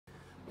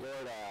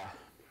Lord,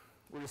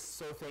 we're just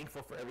so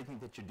thankful for everything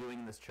that you're doing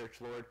in this church,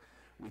 Lord.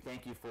 We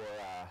thank you for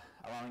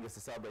allowing us to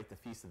celebrate the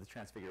Feast of the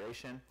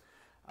Transfiguration,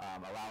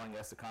 allowing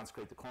us to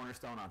consecrate the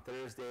cornerstone on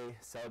Thursday,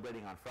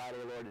 celebrating on Friday,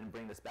 Lord, and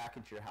bring us back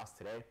into your house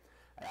today.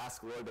 I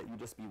ask, Lord, that you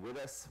just be with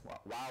us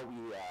while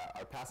we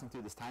are passing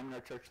through this time in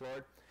our church,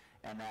 Lord,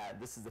 and that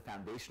this is the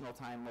foundational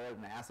time, Lord,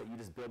 and I ask that you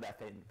just build that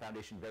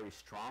foundation very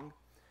strong.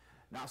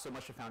 Not so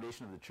much the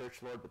foundation of the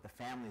church, Lord, but the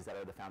families that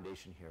are the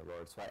foundation here,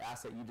 Lord. So I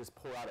ask that you just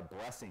pour out a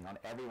blessing on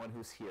everyone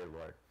who's here,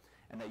 Lord,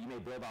 and that you may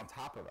build on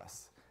top of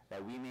us,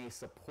 that we may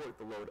support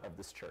the load of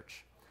this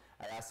church.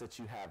 I ask that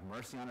you have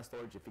mercy on us,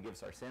 Lord, you forgive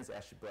us our sins. I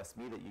ask you to bless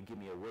me, that you give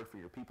me a word for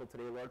your people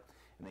today, Lord,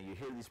 and that you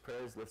hear these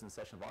prayers, lift in the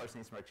session of our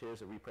saints from our chairs,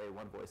 that we pray in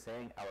one voice,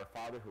 saying, Our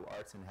Father who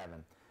art in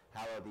heaven,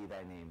 hallowed be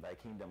thy name. Thy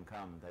kingdom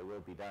come, thy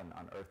will be done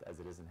on earth as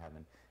it is in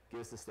heaven. Give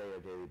us this day our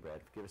daily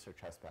bread. Forgive us our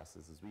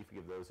trespasses, as we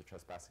forgive those who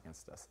trespass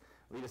against us.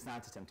 Lead us not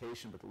into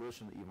temptation, but deliver us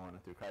from the evil one.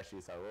 And through Christ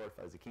Jesus our Lord,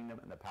 for as the kingdom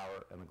and the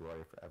power and the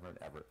glory forever and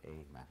ever.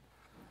 Amen.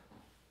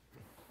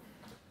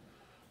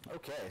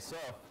 Okay, so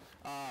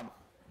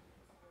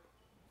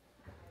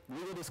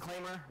legal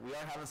disclaimer: we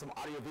are having some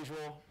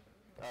audio-visual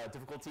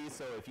difficulties.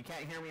 So if you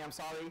can't hear me, I'm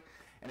sorry.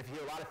 And if you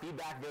hear a lot of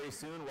feedback very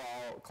soon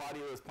while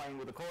Claudio is playing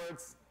with the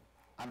chords,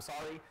 I'm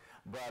sorry.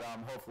 But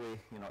hopefully,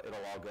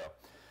 it'll all go.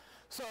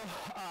 So,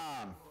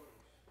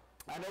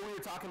 I know we were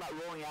talking about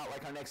rolling out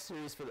like our next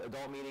series for the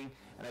adult meeting,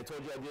 and I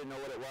told you I didn't know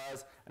what it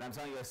was, and I'm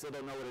telling you I still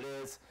don't know what it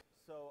is.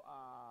 So,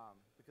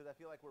 because I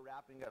feel like we're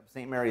wrapping up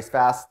St. Mary's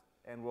fast,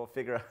 and we'll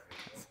figure out,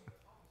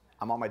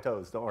 I'm on my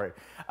toes, don't worry.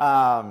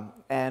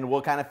 And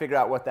we'll kind of figure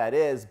out what that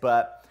is,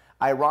 but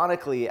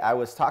ironically, I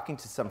was talking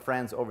to some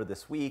friends over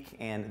this week,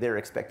 and they're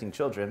expecting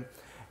children,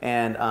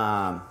 and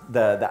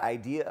the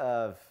idea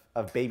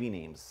of baby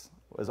names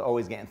was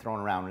always getting thrown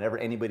around whenever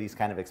anybody's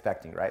kind of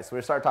expecting, right? So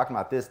we started talking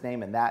about this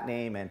name and that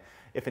name, and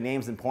if a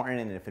name's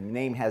important and if a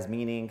name has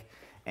meaning.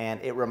 And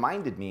it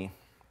reminded me,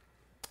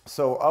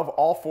 so of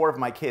all 4 of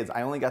my kids,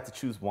 I only got to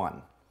choose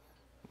 1,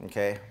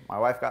 okay? My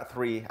wife got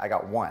 3, I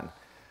got 1.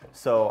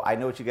 So I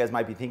know what you guys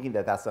might be thinking,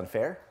 that that's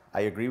unfair.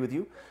 I agree with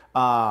you.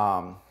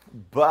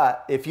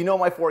 But if you know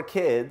my 4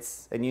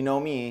 kids and you know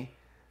me,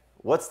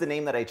 what's the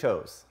name that I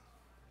chose?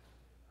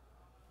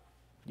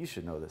 You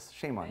should know this,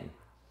 shame on you.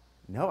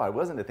 No, I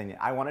wasn't Nathaniel.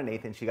 I wanted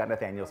Nathan. She got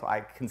Nathaniel, so I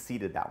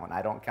conceded that one.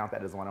 I don't count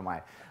that as one of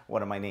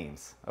my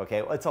names.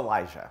 Okay, well, it's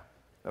Elijah.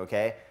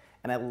 Okay,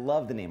 and I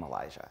love the name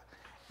Elijah,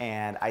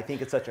 and I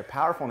think it's such a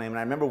powerful name. And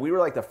I remember we were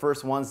like the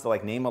first ones to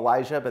like name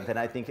Elijah, but then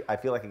I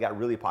feel like it got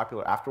really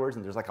popular afterwards,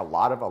 and there's like a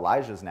lot of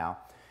Elijahs now.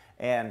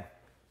 And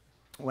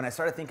when I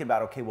started thinking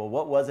about, okay, well,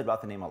 what was it about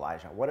the name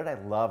Elijah? What did I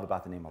love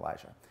about the name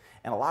Elijah?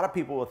 And a lot of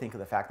people will think of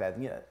the fact that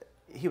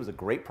he was a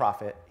great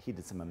prophet. He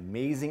did some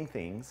amazing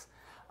things.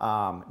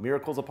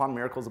 Miracles upon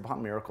miracles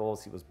upon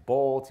miracles. He was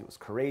bold, he was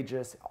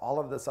courageous, all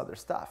of this other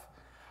stuff.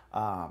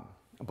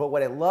 But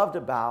what I loved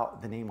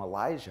about the name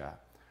Elijah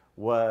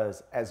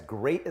was, as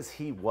great as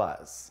he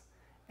was,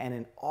 and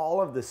in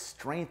all of the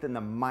strength and the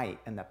might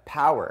and the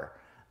power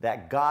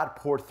that God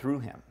poured through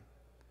him,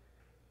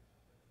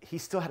 he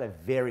still had a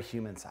very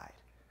human side,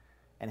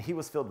 and he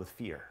was filled with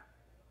fear.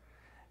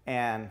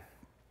 And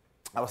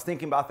I was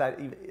thinking about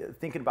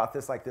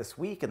this like this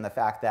week, and the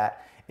fact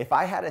that if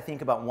I had to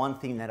think about one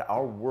thing that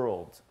our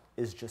world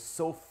is just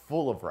so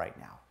full of right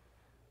now,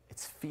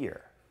 it's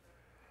fear,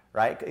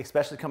 right?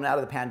 Especially coming out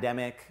of the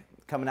pandemic,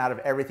 coming out of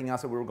everything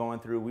else that we were going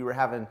through. We were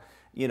having,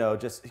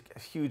 just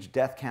huge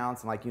death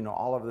counts and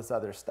all of this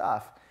other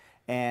stuff.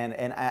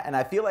 And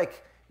I feel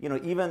like,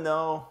 even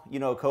though,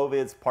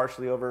 COVID's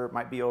partially over,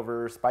 might be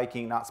over,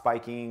 spiking, not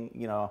spiking,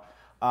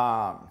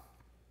 I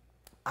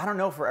don't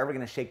know if we're ever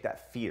going to shake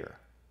that fear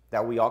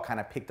that we all kind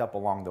of picked up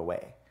along the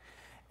way.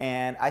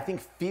 And I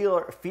think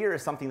fear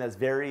is something that's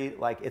very,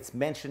 it's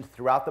mentioned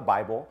throughout the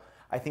Bible.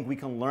 I think we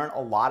can learn a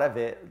lot of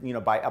it,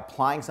 by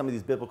applying some of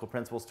these biblical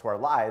principles to our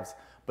lives.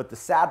 But the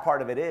sad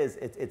part of it is,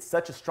 it's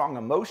such a strong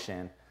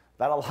emotion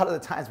that a lot of the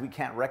times we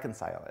can't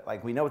reconcile it.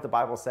 Like, we know what the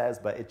Bible says,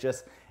 but it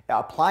just,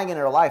 applying it in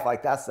our life,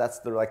 that's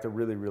the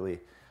really, really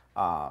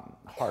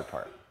hard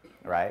part,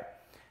 right?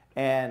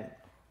 And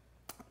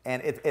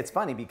it's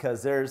funny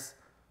because there's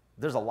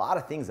a lot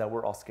of things that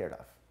we're all scared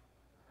of.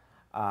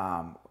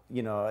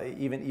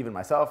 Even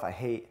myself, I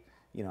hate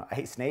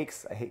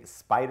snakes, I hate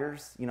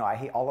spiders, I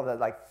hate all of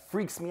that,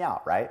 freaks me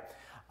out, right?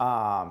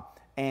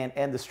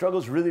 And the struggle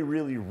is really,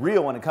 really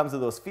real when it comes to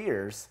those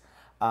fears.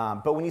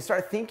 But when you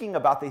start thinking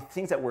about the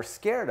things that we're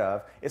scared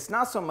of, it's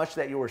not so much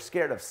that you were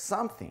scared of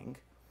something,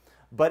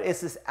 but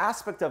it's this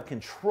aspect of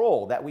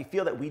control that we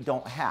feel that we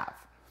don't have.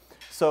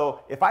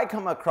 So if I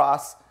come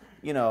across,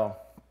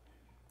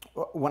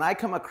 when I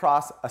come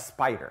across a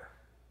spider,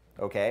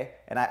 okay,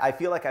 and I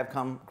feel like I've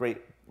come great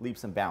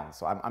leaps and bounds.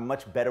 So I'm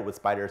much better with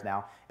spiders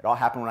now. It all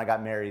happened when I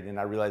got married, and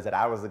I realized that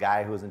I was the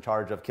guy who was in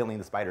charge of killing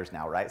the spiders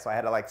now, right? So I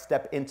had to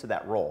step into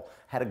that role,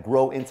 had to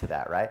grow into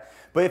that, right?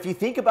 But if you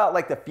think about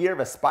the fear of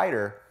a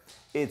spider,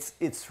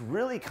 it's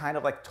really kind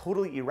of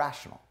totally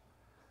irrational,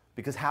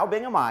 because how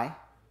big am I,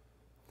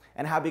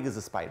 and how big is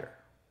a spider,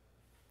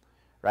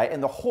 right?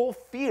 And the whole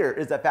fear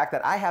is the fact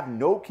that I have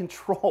no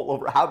control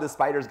over how this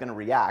spider is going to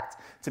react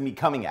to me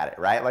coming at it,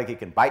 right? Like it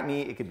can bite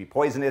me, it could be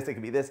poisonous, it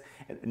could be this.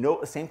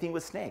 No, same thing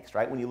with snakes,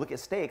 right? When you look at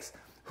snakes,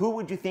 who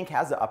would you think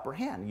has the upper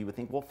hand? You would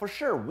think, well, for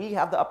sure, we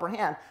have the upper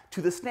hand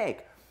to the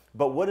snake.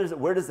 But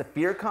where does the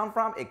fear come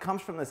from? It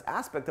comes from this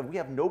aspect of we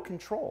have no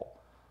control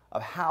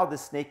of how the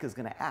snake is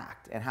going to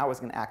act and how it's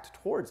going to act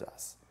towards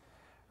us,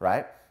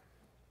 right?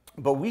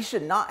 But we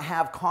should not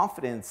have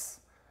confidence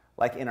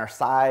like in our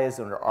size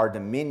or our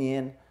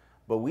dominion,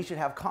 but we should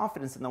have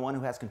confidence in the one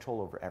who has control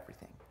over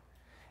everything.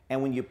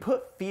 And when you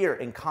put fear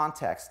in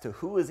context to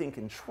who is in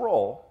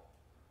control,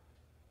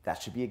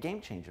 that should be a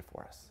game changer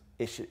for us.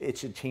 It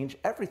should change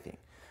everything.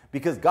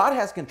 Because God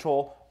has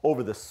control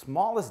over the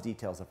smallest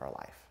details of our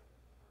life.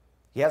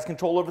 He has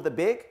control over the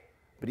big,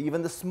 but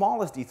even the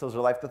smallest details of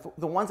our life,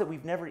 the ones that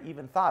we've never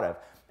even thought of.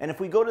 And if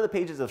we go to the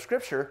pages of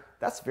Scripture,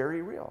 that's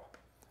very real.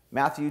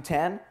 Matthew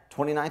 10,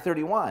 29,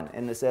 31,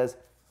 and it says,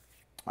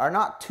 "Are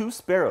not 2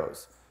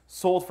 sparrows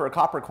sold for a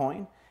copper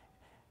coin?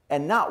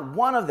 And not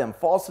one of them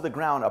falls to the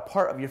ground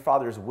apart of your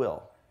Father's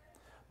will.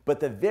 But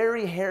the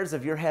very hairs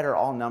of your head are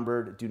all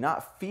numbered. Do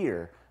not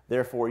fear,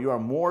 therefore you are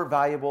more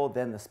valuable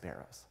than the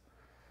sparrows."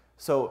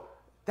 So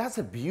that's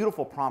a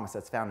beautiful promise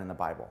that's found in the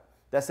Bible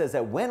that says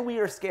that when we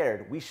are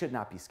scared, we should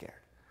not be scared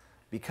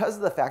because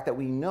of the fact that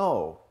we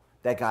know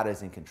that God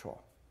is in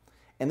control.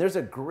 And there's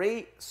a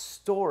great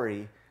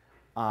story,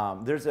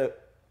 there's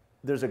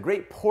a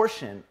great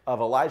portion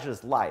of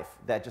Elijah's life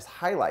that just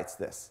highlights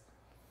this,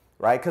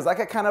 right? Because like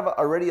I kind of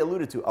already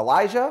alluded to,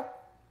 Elijah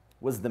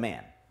was the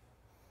man.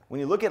 When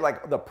you look at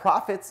like the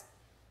prophets,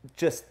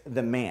 just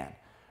the man,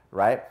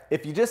 right?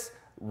 If you just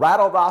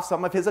rattled off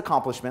some of his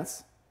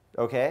accomplishments,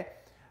 okay,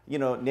 you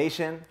know,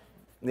 nation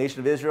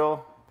of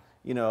Israel,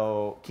 you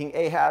know, King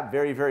Ahab,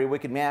 very, very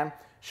wicked man,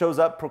 shows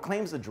up,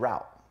 proclaims a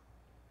drought.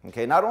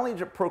 Okay, not only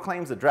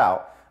proclaims a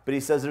drought, but he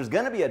says there's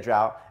going to be a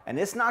drought, and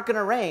it's not going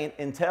to rain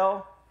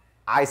until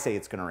I say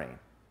it's going to rain,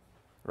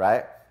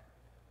 right?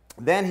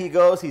 Then he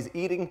goes, he's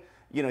eating,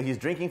 you know, he's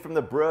drinking from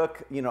the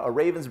brook. You know, a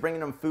raven's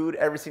bringing him food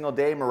every single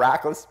day,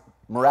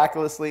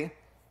 miraculously.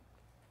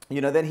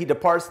 You know, then he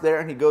departs there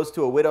and he goes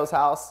to a widow's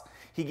house.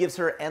 He gives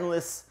her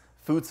endless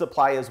food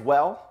supply as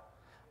well,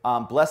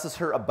 blesses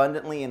her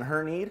abundantly in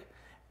her need.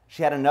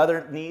 She had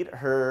another need.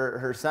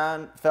 Her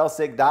son fell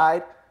sick,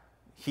 died.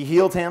 He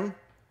healed him,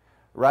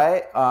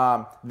 right?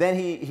 Then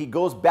he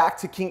goes back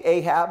to King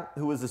Ahab,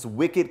 who was this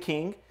wicked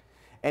king,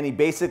 and he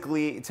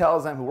basically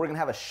tells him, we're going to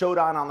have a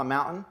showdown on the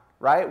mountain,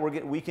 right?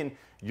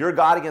 Your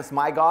God against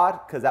my God,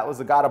 because that was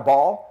the god of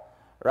Baal,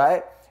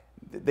 right?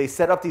 They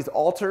set up these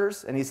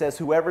altars, and he says,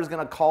 whoever's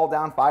going to call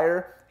down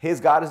fire, his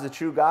God is the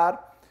true God.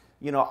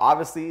 You know,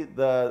 obviously,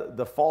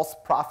 the false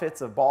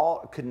prophets of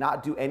Baal could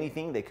not do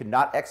anything. They could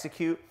not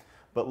execute.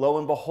 But lo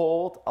and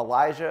behold,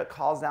 Elijah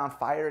calls down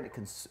fire, and it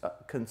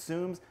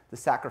consumes the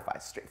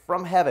sacrifice. Straight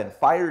from heaven,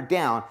 fire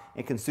down,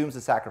 and consumes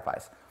the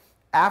sacrifice.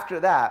 After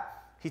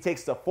that, he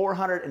takes the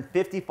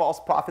 450 false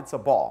prophets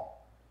of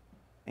Baal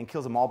and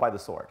kills them all by the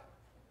sword,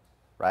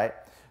 right?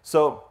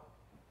 So,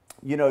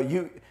 you know,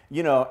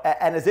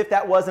 and as if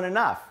that wasn't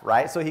enough,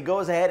 right? So he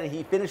goes ahead and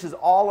he finishes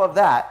all of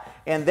that.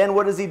 And then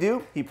what does he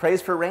do? He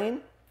prays for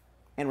rain,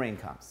 and rain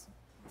comes.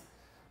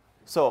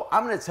 So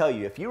I'm going to tell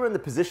you, if you were in the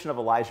position of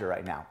Elijah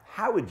right now,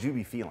 how would you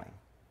be feeling?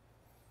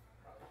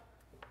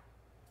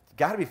 You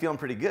got to be feeling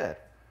pretty good,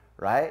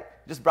 right?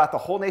 Just brought the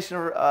whole nation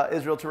of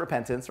Israel to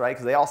repentance, right?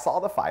 Because they all saw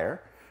the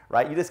fire,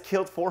 right? You just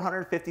killed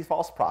 450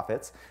 false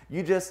prophets.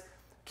 You just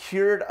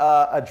cured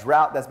a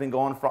drought that's been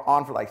going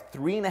on for like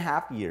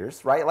 3.5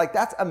 years, right? Like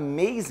that's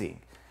amazing,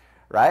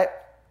 right?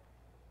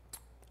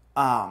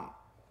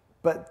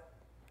 But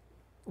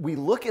we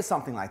look at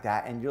something like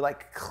that and you're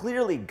like,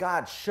 clearly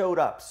God showed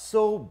up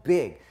so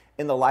big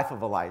in the life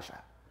of Elijah.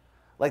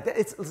 Like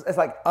it's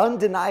like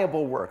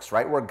undeniable works,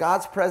 right? Where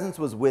God's presence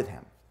was with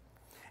him.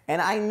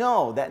 And I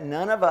know that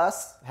none of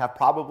us have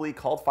probably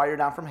called fire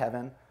down from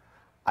heaven.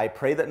 I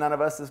pray that none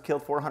of us has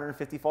killed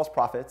 450 false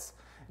prophets.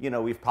 You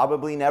know, we've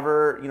probably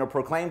never, you know,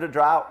 proclaimed a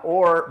drought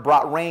or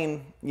brought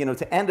rain, you know,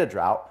 to end a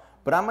drought.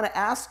 But I'm going to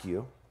ask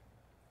you,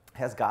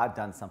 has God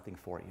done something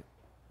for you?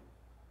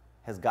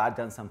 Has God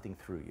done something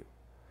through you?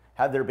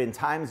 Have there been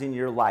times in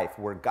your life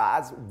where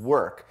God's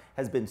work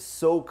has been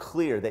so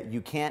clear that you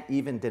can't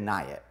even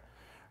deny it,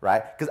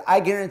 right? Because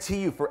I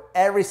guarantee you, for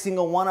every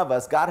single one of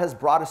us, God has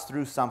brought us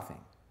through something.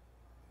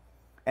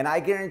 And I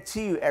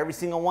guarantee you, every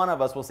single one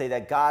of us will say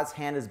that God's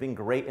hand has been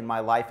great in my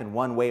life in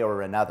one way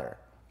or another.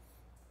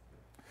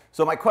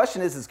 So my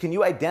question is can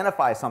you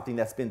identify something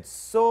that's been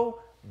so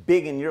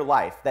big in your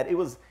life that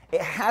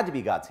it had to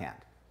be God's hand?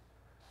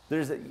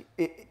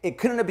 It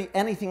couldn't be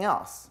anything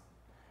else,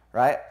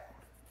 right?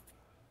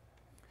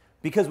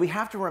 Because we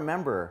have to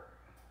remember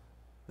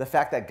the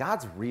fact that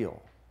God's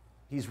real.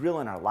 He's real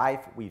in our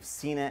life. We've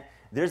seen it.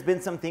 There's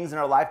been some things in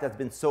our life that's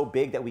been so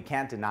big that we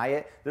can't deny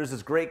it. There's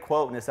this great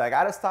quote, and it's like,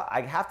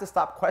 I have to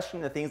stop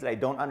questioning the things that I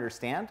don't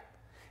understand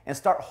and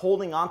start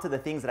holding on to the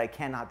things that I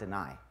cannot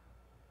deny.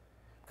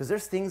 Because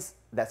there's things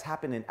that's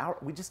happened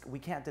we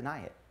can't deny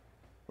it.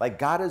 Like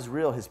God is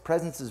real. His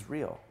presence is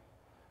real,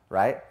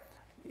 right?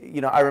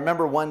 I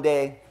remember one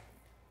day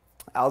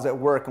I was at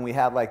work and we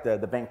had like the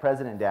bank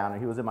president down and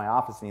he was in my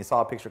office and he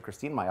saw a picture of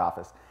Christine in my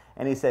office.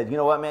 And he said, you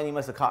know what, man, you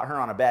must have caught her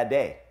on a bad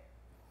day.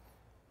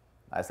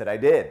 I said, I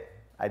did.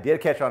 I did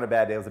catch her on a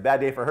bad day. It was a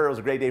bad day for her. It was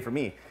a great day for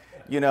me,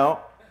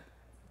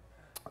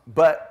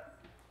 But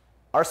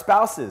our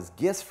spouses,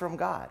 gifts from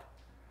God,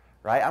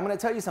 right? I'm going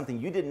to tell you something.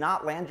 You did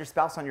not land your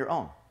spouse on your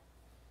own,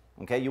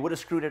 okay? You would have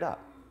screwed it up,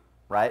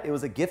 right? It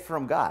was a gift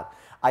from God.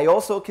 I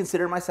also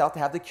consider myself to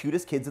have the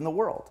cutest kids in the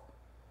world,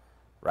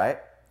 right?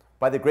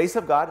 By the grace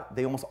of God,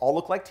 they almost all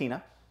look like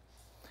Tina.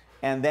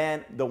 And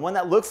then the one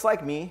that looks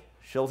like me,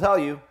 she'll tell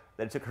you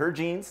that it took her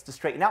genes to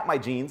straighten out my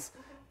genes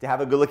to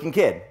have a good-looking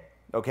kid,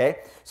 okay?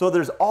 So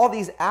there's all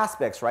these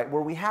aspects, right,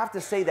 where we have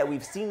to say that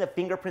we've seen the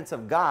fingerprints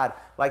of God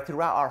like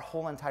throughout our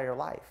whole entire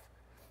life.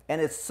 And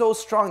it's so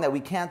strong that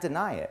we can't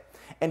deny it.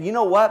 And you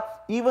know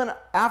what? Even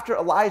after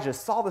Elijah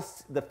saw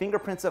the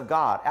fingerprints of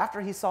God,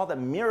 after he saw the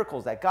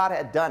miracles that God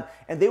had done,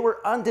 and they were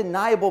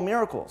undeniable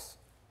miracles,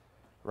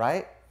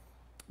 right?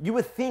 You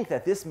would think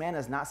that this man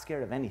is not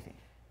scared of anything.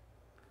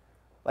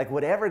 Like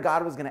whatever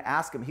God was going to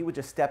ask him, he would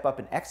just step up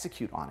and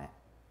execute on it.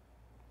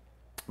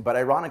 But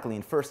ironically,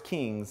 in 1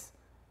 Kings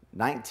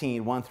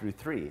 19, 1 through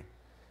 3, it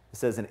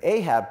says, and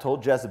Ahab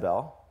told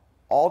Jezebel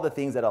all the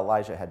things that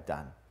Elijah had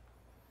done.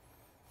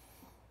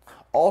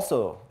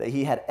 Also, that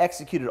he had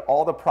executed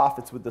all the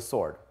prophets with the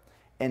sword.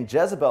 And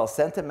Jezebel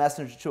sent a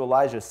messenger to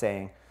Elijah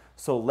saying,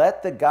 so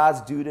let the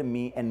gods do to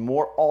me and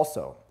more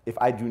also, if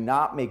I do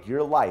not make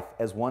your life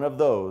as one of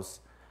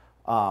those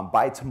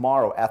by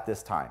tomorrow at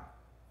this time.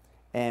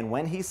 And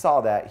when he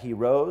saw that, he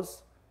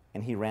rose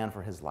and he ran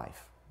for his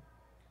life.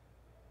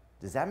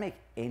 Does that make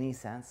any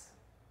sense?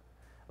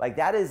 Like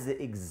that is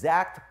the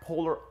exact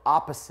polar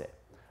opposite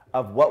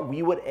of what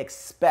we would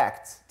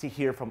expect to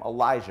hear from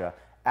Elijah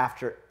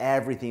after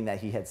everything that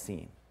he had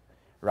seen,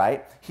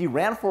 right? He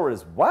ran for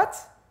his what?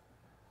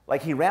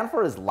 Like he ran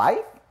for his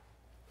life?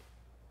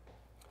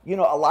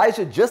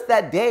 Elijah just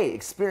that day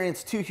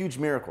experienced 2 huge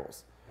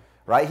miracles,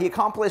 right? He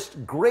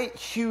accomplished great,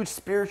 huge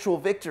spiritual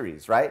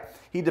victories, right?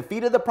 He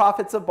defeated the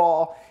prophets of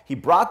Baal. He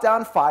brought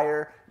down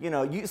fire.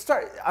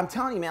 I'm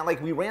telling you, man,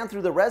 like we ran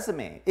through the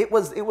resume. It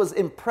was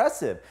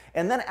impressive.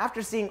 And then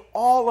after seeing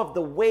all of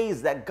the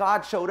ways that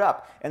God showed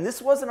up, and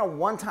this wasn't a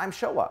one-time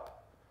show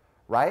up,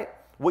 right?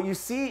 What you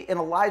see in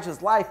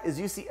Elijah's life is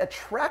you see a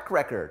track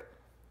record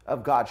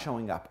of God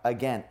showing up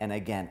again and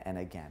again and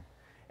again.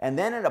 And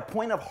then at a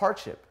point of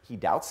hardship, he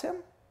doubts him.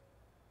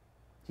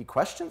 He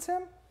questions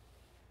him.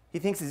 He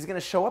thinks he's going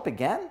to show up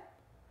again,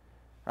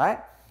 right?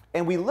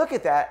 And we look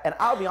at that, and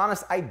I'll be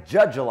honest, I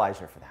judge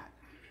Elijah for that.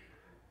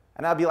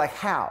 And I'll be like,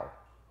 how?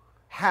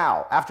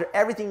 How? After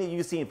everything that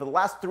you've seen for the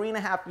last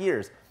 3.5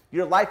 years,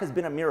 your life has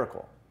been a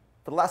miracle.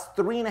 For the last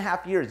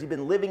 3.5 years, you've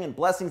been living in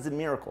blessings and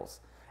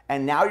miracles.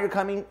 And now you're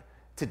coming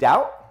to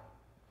doubt?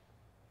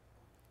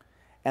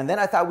 And then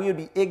I thought we would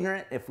be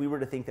ignorant if we were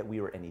to think that we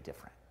were any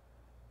different.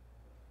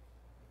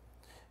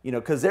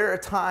 Because there are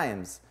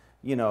times,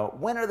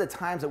 when are the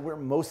times that we're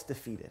most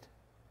defeated?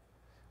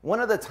 When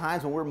are the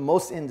times when we're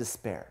most in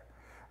despair,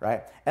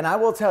 right? And I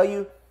will tell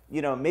you,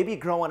 maybe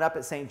growing up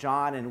at St.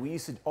 John, and we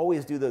used to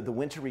always do the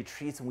winter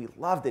retreats, and we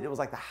loved it. It was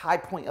like the high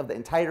point of the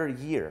entire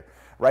year,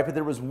 right? But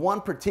there was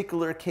one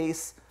particular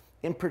case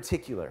in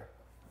particular.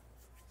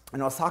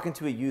 And I was talking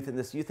to a youth, and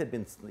this youth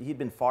he'd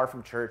been far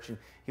from church, and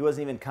he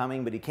wasn't even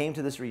coming, but he came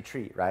to this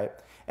retreat, right?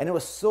 And it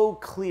was so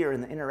clear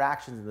in the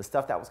interactions and the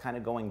stuff that was kind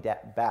of going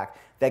back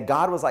that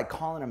God was like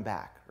calling him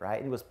back, right?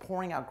 And he was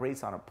pouring out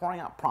grace on him,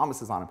 pouring out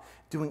promises on him,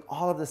 doing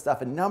all of this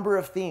stuff, a number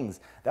of things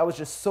that was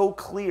just so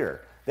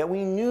clear that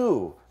we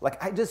knew,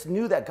 like I just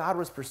knew that God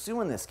was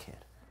pursuing this kid,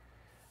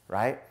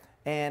 right?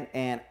 And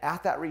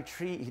at that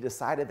retreat, he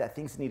decided that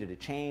things needed to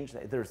change.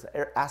 There's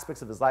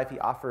aspects of his life he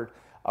offered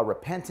a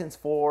repentance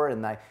for,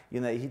 and that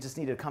he just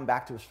needed to come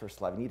back to his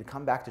first love. He needed to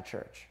come back to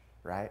church,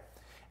 right?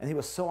 And he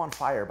was so on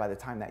fire by the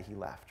time that he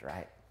left,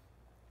 right?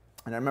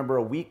 And I remember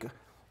a week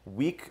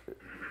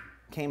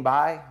came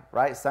by,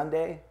 right?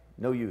 Sunday,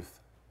 no youth,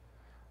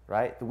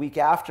 right? The week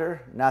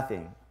after,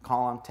 nothing.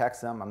 Call him,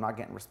 text him. I'm not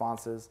getting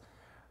responses,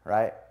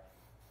 right?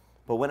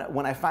 But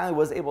when I finally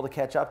was able to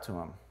catch up to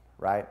him,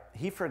 right?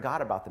 He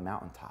forgot about the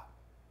mountaintop.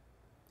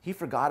 He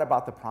forgot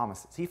about the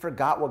promises. He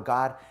forgot what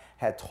God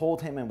had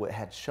told him and what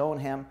had shown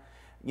him,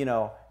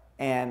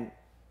 and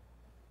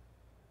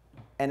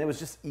it was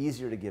just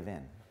easier to give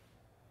in.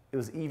 It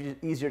was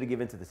easier to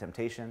give in to the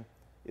temptation.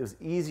 It was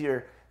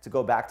easier to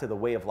go back to the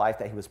way of life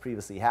that he was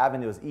previously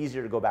having. It was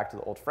easier to go back to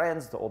the old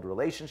friends, the old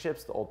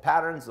relationships, the old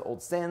patterns, the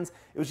old sins.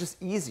 It was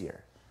just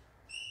easier,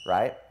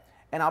 right?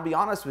 And I'll be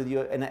honest with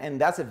you, and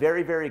that's a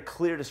very, very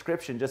clear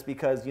description just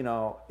because,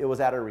 it was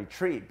at a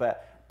retreat.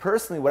 But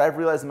personally, what I've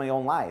realized in my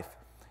own life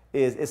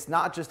is it's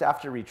not just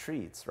after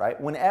retreats, right?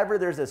 Whenever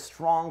there's a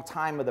strong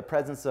time of the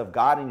presence of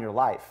God in your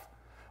life,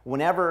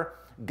 whenever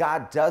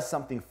God does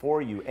something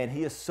for you and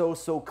he is so,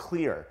 so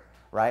clear,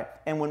 right?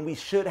 And when we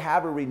should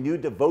have a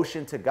renewed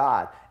devotion to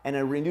God and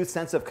a renewed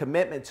sense of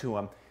commitment to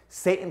him,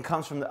 Satan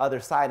comes from the other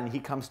side and he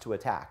comes to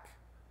attack,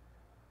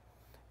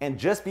 And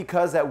just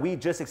because that we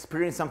just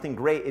experienced something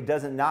great, it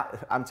doesn't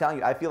not, I'm telling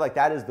you, I feel like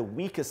that is the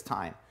weakest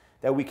time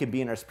that we can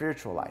be in our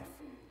spiritual life.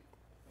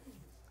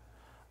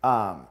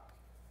 And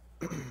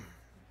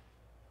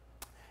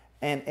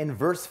in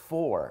verse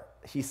 4,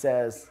 he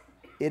says,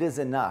 "It is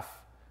enough.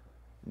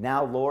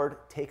 Now, Lord,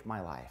 take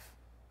my life."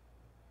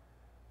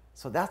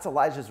 So that's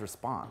Elijah's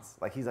response.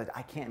 Like, he's like,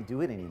 I can't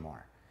do it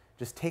anymore.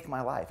 Just take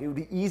my life. It would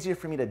be easier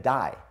for me to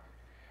die,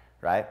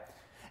 right?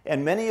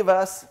 And many of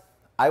us,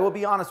 I will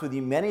be honest with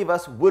you, many of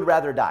us would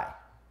rather die.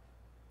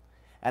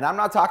 And I'm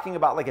not talking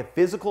about like a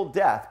physical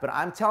death, but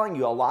I'm telling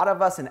you, a lot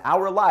of us in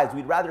our lives,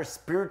 we'd rather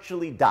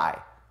spiritually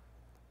die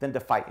than to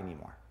fight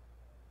anymore.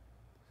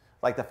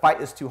 Like the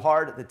fight is too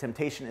hard, the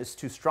temptation is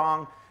too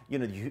strong,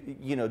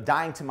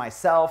 dying to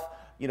myself,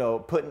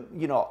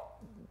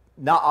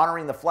 not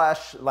honoring the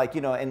flesh,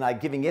 and like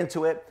giving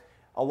into it.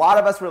 A lot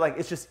of us were like,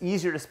 it's just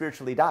easier to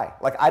spiritually die.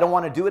 Like, I don't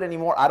want to do it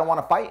anymore. I don't want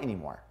to fight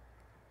anymore,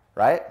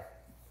 right?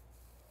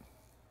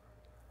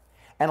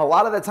 And a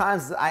lot of the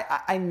times,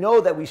 I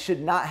know that we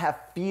should not have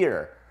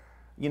fear,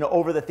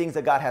 over the things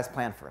that God has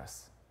planned for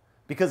us.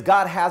 Because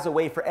God has a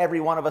way for every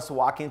one of us to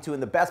walk into,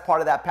 and the best part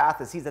of that path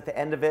is he's at the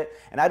end of it.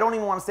 And I don't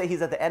even want to say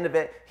he's at the end of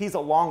it. He's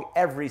along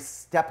every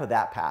step of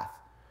that path,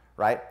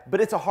 right?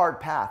 But it's a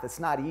hard path. It's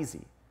not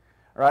easy,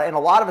 right? And a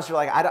lot of us are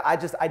like, I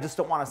just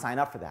don't want to sign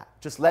up for that.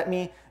 Just let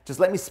me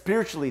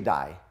spiritually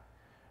die,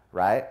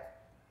 right?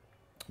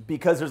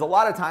 Because there's a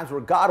lot of times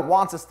where God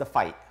wants us to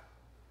fight,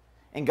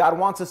 and God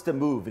wants us to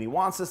move, and he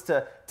wants us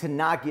to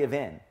not give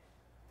in.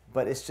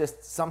 But it's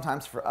just,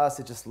 sometimes for us,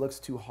 it just looks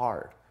too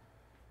hard,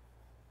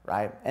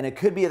 right? And it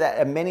could be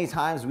that many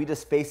times we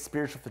just face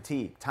spiritual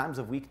fatigue, times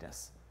of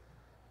weakness,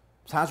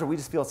 times where we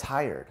just feel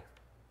tired,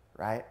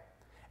 right?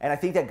 And I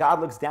think that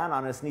God looks down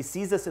on us and he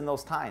sees us in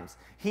those times.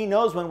 He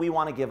knows when we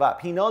want to give up.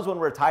 He knows when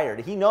we're tired.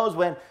 He knows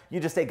when you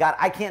just say, God,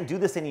 I can't do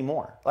this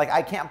anymore. Like,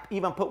 I can't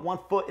even put one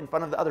foot in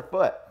front of the other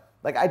foot.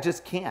 Like, I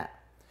just can't,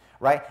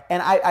 right?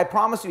 And I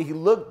promise you, he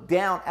looked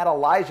down at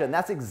Elijah, and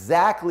that's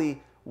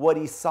exactly what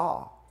he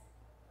saw.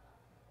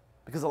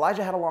 Because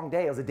Elijah had a long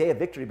day. It was a day of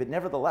victory, but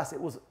nevertheless,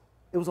 it was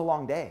a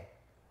long day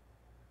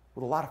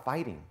with a lot of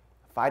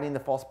fighting the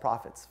false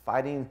prophets,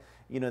 fighting,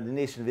 the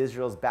nation of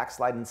Israel's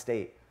backsliding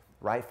state,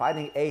 right?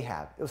 Fighting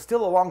Ahab. It was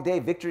still a long day,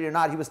 victory or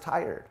not, he was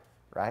tired,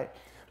 right?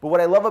 But what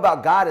I love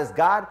about God is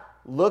God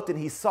looked and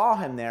he saw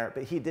him there,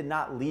 but he did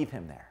not leave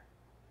him there.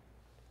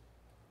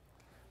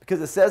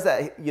 Because it says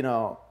that,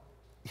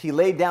 he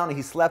laid down and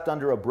he slept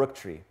under a brook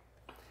tree.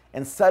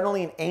 And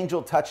suddenly an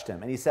angel touched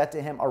him, and he said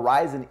to him,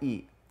 "Arise and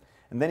eat."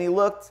 And then he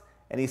looked,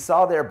 and he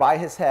saw there by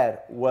his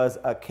head was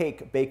a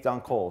cake baked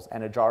on coals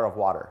and a jar of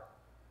water.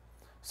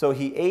 So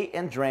he ate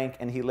and drank,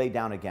 and he lay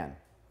down again.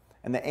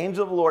 And the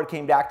angel of the Lord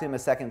came back to him a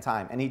second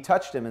time, and he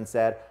touched him and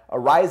said,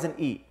 "Arise and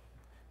eat,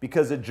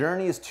 because the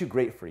journey is too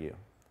great for you."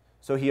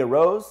 So he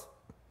arose,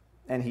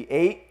 and he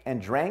ate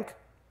and drank,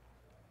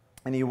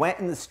 and he went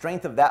in the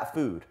strength of that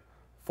food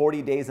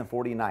 40 days and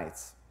 40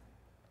 nights,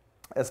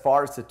 as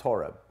far as to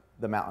Horeb,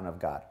 the mountain of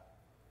God.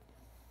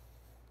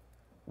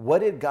 What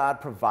did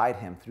God provide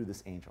him through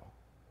this angel?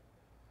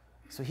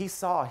 So he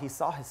saw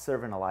his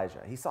servant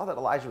Elijah. He saw that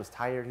Elijah was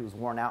tired, he was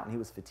worn out, and he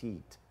was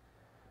fatigued,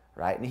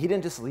 right? And he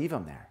didn't just leave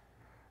him there,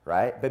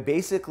 right? But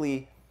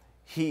basically,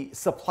 he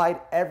supplied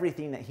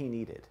everything that he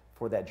needed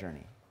for that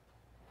journey.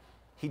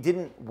 He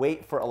didn't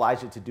wait for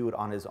Elijah to do it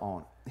on his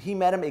own. He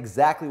met him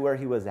exactly where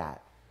he was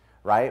at,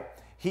 right?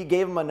 He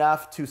gave him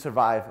enough to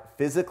survive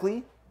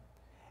physically,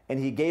 and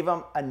he gave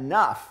him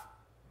enough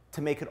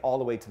to make it all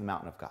the way to the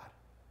mountain of God.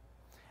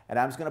 And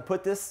I'm just going to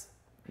put this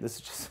is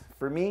just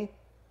for me,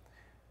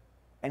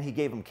 and he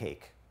gave him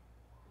cake,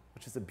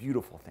 which is a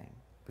beautiful thing,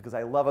 because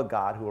I love a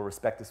God who will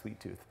respect a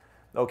sweet tooth,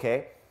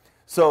 okay?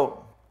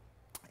 So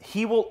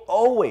he will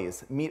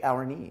always meet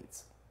our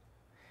needs.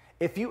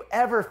 If you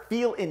ever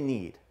feel in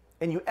need,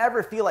 and you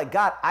ever feel like,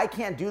 God, I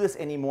can't do this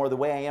anymore the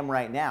way I am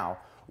right now,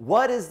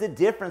 what is the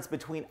difference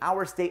between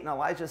our state and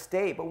Elijah's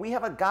state? But we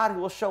have a God who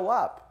will show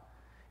up.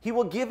 He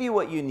will give you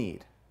what you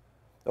need,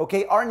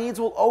 okay? Our needs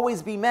will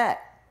always be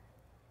met.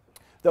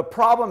 The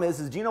problem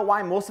is do you know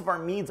why most of our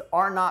needs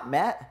are not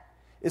met?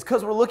 It's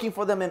because we're looking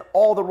for them in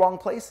all the wrong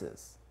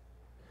places.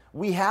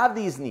 We have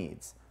these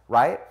needs,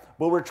 right?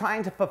 But we're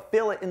trying to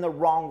fulfill it in the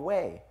wrong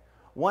way.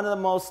 One of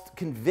the most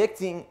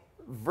convicting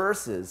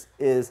verses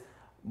is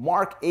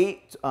Mark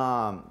 8,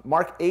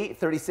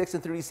 36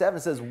 and 37.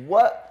 It says,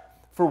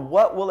 For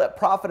what will it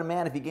profit a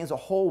man if he gains a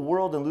whole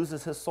world and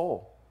loses his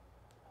soul?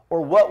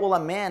 Or what will a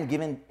man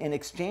give in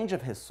exchange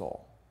of his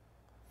soul?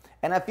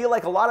 And I feel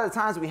like a lot of the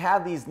times we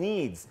have these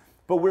needs,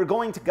 but we're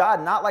going to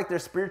God not like they're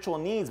spiritual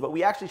needs, but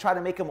we actually try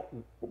to make them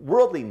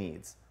worldly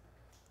needs.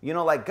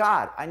 Like,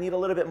 God, I need a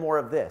little bit more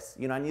of this.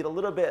 I need a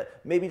little bit,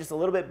 maybe just a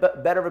little bit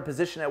better of a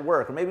position at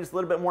work, or maybe just a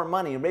little bit more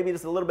money, or maybe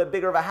just a little bit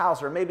bigger of a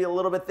house, or maybe a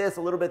little bit this,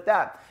 a little bit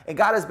that. And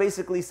God is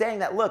basically saying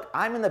that, look,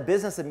 I'm in the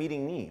business of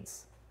meeting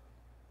needs,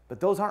 but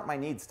those aren't my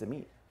needs to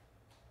meet.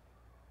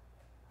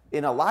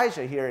 In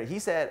Elijah here, he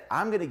said,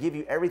 I'm going to give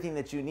you everything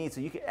that you need so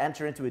you can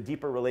enter into a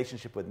deeper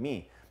relationship with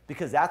me,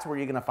 because that's where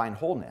you're going to find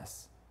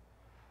wholeness.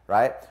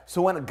 right?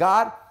 So when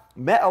God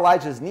met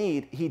Elijah's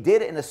need, he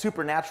did it in a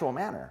supernatural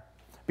manner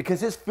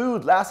because his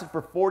food lasted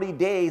for 40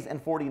 days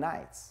and 40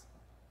 nights.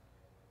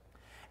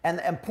 And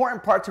the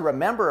important part to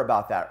remember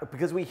about that,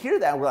 because we hear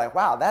that and we're like,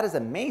 wow, that is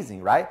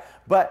amazing, right?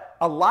 But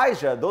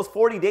Elijah, those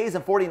 40 days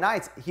and 40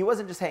 nights, he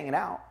wasn't just hanging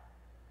out.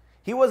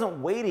 He wasn't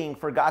waiting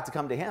for God to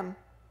come to him.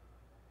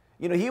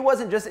 You know, he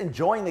wasn't just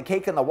enjoying the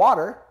cake and the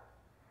water,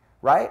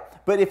 right?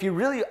 But if you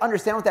really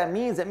understand what that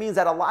means, it means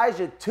that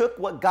Elijah took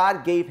what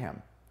God gave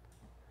him,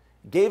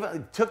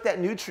 took that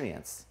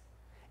nutrients,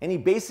 and he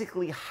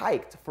basically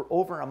hiked for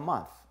over a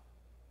month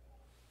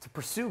to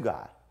pursue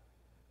God,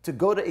 to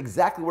go to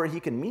exactly where he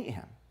can meet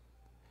him.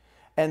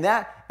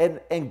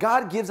 And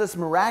God gives us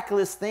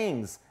miraculous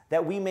things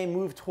that we may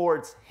move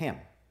towards him.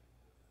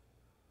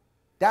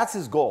 That's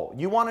his goal.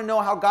 You want to know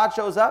how God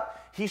shows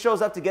up? He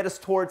shows up to get us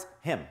towards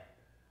him,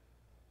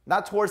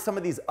 not towards some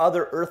of these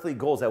other earthly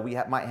goals that we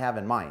might have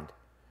in mind,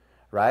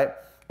 right?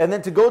 And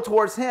then to go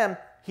towards him,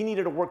 he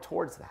needed to work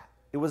towards that.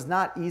 It was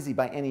not easy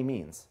by any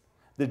means.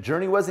 The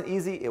journey wasn't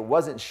easy. It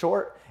wasn't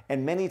short.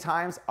 And many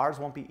times ours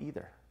won't be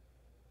either.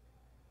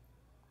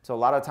 So a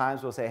lot of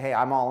times we'll say, hey,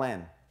 I'm all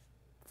in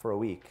for a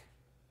week,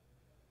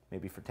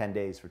 maybe for 10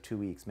 days, for 2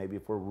 weeks. Maybe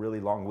if we're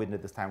really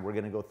long-winded this time, we're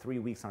going to go 3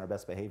 weeks on our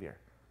best behavior.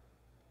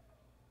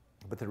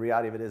 But the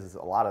reality of it is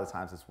a lot of the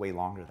times it's way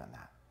longer than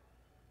that.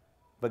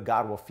 But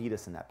God will feed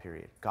us in that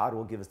period. God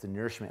will give us the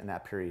nourishment in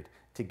that period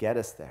to get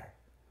us there,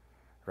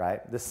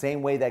 right? The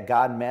same way that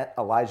God met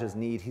Elijah's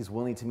need, he's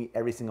willing to meet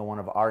every single one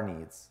of our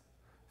needs,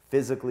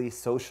 physically,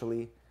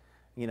 socially.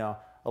 You know,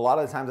 a lot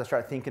of the times I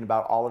start thinking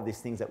about all of these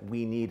things that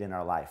we need in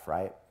our life,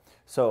 right?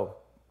 So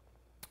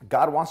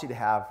God wants you to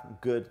have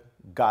good,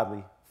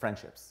 godly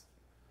friendships,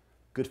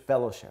 good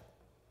fellowship,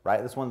 right?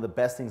 That's one of the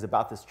best things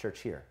about this church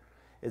here,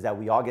 is that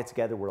we all get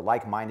together, we're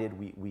like-minded,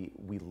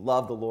 we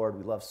love the Lord,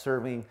 we love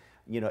serving.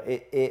 You know,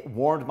 it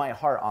warmed my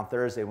heart on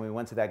Thursday when we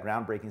went to that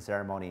groundbreaking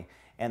ceremony.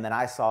 And then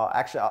I saw,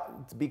 actually,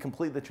 to be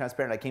completely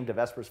transparent, I came to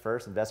Vespers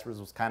first, and Vespers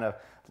was kind of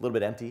a little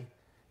bit empty,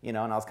 you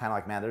know, and I was kind of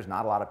like, man, there's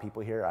not a lot of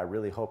people here. I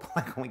really hope,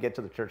 like, when we get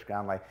to the church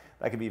ground, like,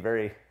 that could be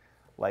very,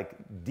 like,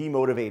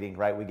 demotivating,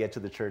 right? We get to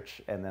the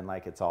church, and then,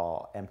 like, it's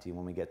all empty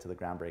when we get to the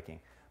groundbreaking.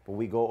 But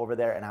we go over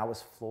there, and I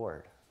was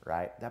floored,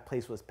 right? That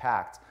place was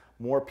packed.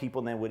 More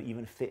people than would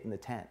even fit in the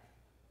tent,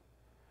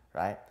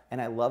 right?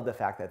 And I love the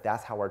fact that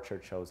that's how our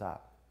church shows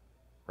up,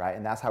 right?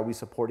 And that's how we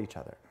support each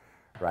other,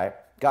 right?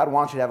 God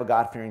wants you to have a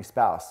God-fearing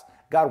spouse.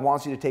 God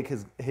wants you to take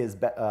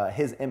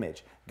his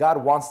image.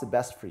 God wants the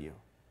best for you.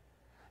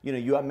 You know,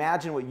 you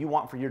imagine what you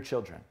want for your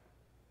children.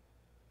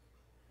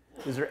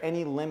 Is there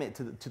any limit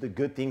to the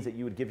good things that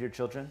you would give your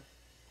children?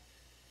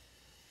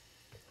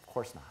 Of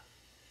course not.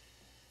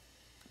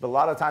 But a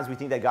lot of times we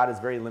think that God is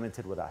very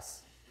limited with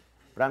us.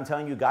 But I'm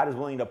telling you, God is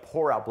willing to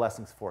pour out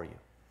blessings for you.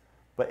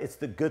 But it's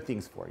the good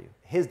things for you.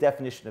 His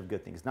definition of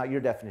good things, not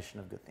your definition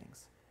of good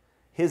things.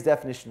 His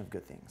definition of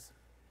good things.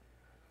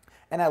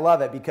 And I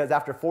love it because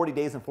after 40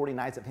 days and 40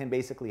 nights of him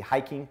basically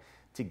hiking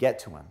to get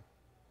to him,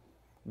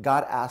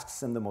 God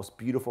asks him the most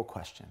beautiful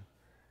question.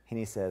 And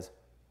he says,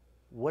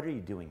 what are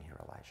you doing here,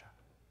 Elijah?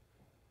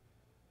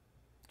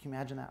 Can you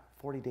imagine that?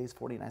 40 days,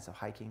 40 nights of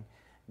hiking.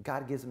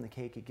 God gives him the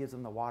cake, he gives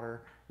him the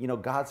water. You know,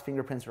 God's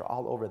fingerprints are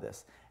all over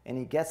this. And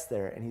he gets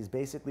there and he's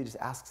basically just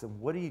asks him,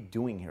 what are you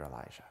doing here,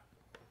 Elijah?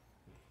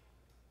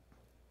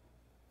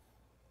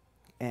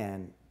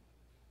 And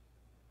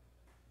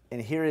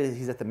here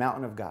he's at the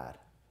mountain of God,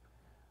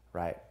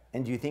 right?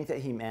 And do you think that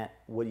he meant,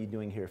 what are you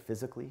doing here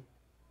physically?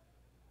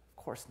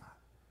 Of course not.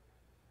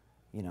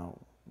 You know,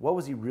 what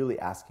was he really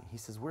asking? He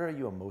says, where are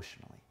you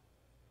emotionally?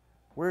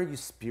 Where are you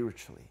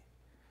spiritually?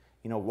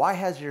 You know, why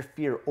has your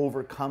fear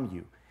overcome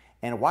you?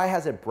 And why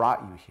has it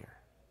brought you here?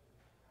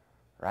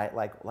 Right?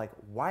 Like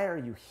why are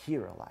you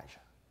here,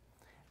 Elijah?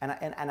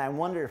 And I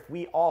wonder if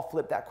we all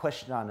flipped that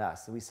question on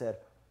us. And we said,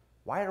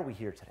 why are we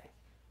here today?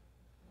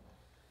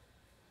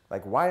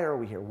 Like, why are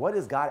we here? What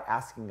is God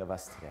asking of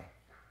us today?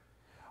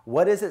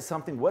 What's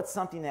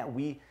something that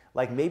we,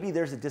 like, maybe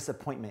there's a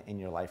disappointment in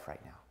your life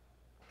right now.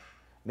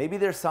 Maybe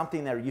there's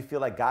something that you feel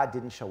like God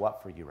didn't show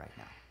up for you right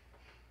now.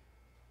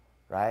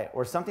 Right?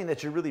 Or something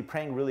that you're really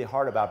praying really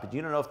hard about, but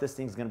you don't know if this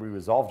thing's going to be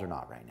resolved or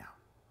not right now.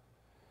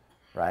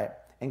 Right?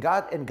 And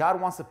God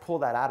wants to pull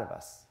that out of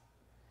us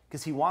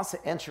because he wants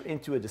to enter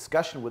into a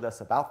discussion with us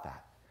about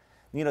that.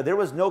 You know, there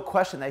was no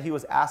question that he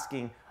was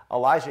asking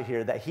Elijah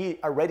here that he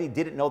already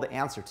didn't know the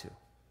answer to.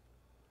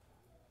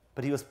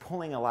 But he was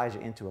pulling Elijah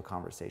into a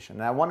conversation.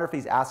 And I wonder if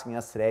he's asking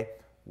us today,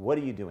 what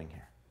are you doing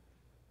here?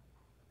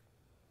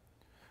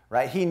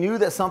 Right? He knew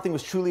that something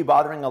was truly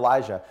bothering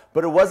Elijah,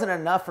 but it wasn't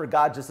enough for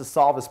God just to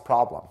solve his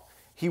problem.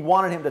 He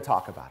wanted him to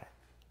talk about it.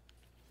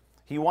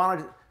 He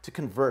wanted to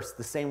converse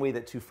the same way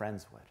that two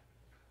friends would.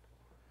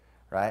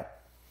 Right?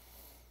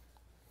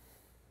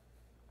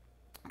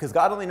 Because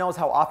God only knows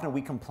how often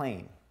we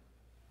complain.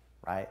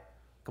 Right?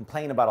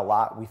 Complain about a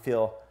lot. We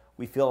feel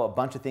a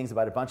bunch of things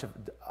about a bunch of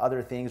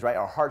other things, right?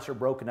 Our hearts are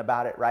broken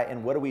about it, right?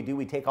 And what do?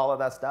 We take all of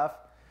that stuff,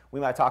 We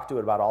might talk to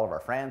it about all of our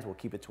friends. We'll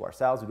keep it to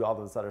ourselves. We do all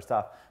this other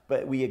stuff.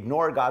 But we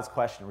ignore God's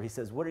question where he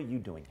says, what are you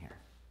doing here?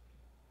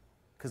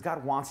 Because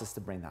God wants us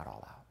to bring that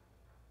all out.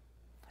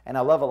 And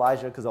I love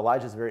Elijah because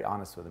Elijah is very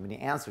honest with him. And he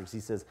answers, he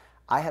says,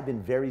 I have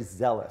been very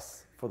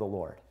zealous for the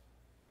Lord,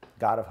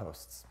 God of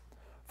hosts.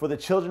 For the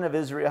children of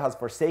Israel has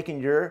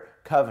forsaken your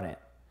covenant,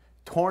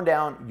 torn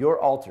down your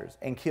altars,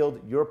 and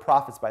killed your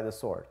prophets by the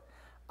sword.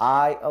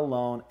 I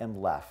alone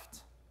am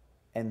left,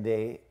 and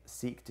they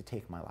seek to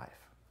take my life.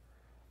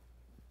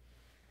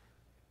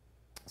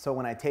 So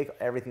when I take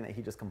everything that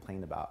he just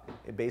complained about,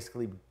 it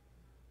basically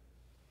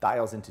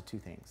dials into two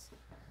things.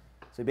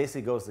 So he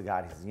basically goes to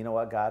God. He says, you know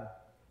what, God?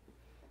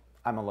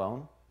 I'm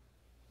alone.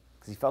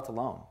 Because he felt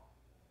alone.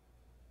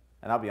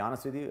 And I'll be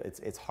honest with you,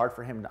 it's hard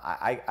for him.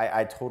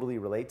 I totally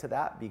relate to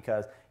that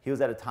because he was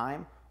at a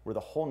time where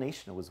the whole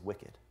nation was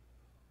wicked.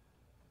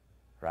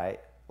 Right?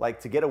 Like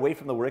to get away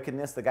from the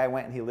wickedness, the guy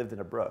went and he lived in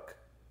a brook.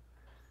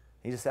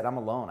 He just said, I'm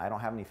alone. I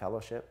don't have any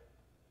fellowship.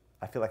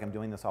 I feel like I'm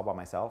doing this all by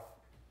myself.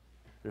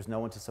 There's no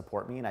one to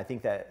support me. And I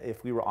think that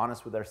if we were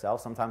honest with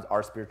ourselves, sometimes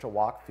our spiritual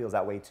walk feels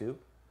that way too.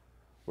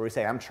 Where we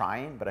say, I'm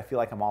trying, but I feel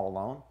like I'm all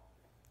alone.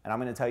 And I'm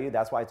going to tell you,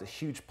 that's why it's a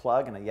huge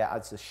plug. And yeah,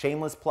 it's a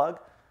shameless plug.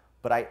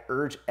 But I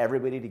urge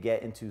everybody to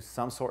get into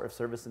some sort of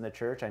service in the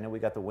church. I know we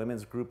got the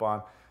women's group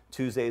on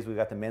Tuesdays. We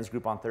got the men's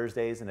group on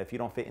Thursdays. And if you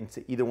don't fit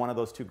into either one of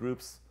those two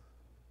groups,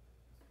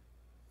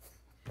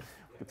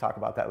 we can talk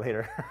about that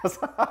later.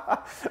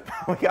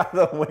 We got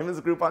the women's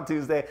group on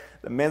Tuesday,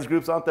 the men's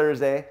groups on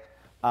Thursday,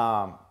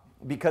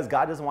 because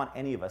God doesn't want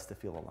any of us to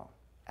feel alone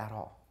at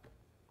all.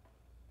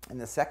 And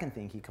the second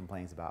thing he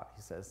complains about,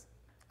 he says,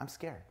 I'm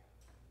scared.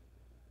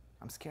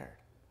 I'm scared.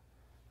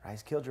 Right?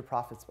 He's killed your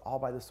prophets all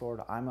by the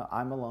sword.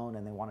 I'm alone,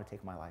 and they want to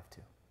take my life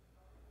too.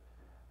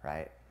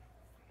 Right?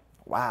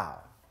 Wow.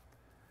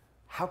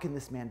 How can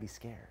this man be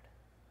scared?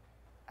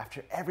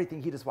 After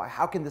everything he does,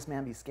 how can this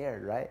man be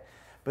scared, right?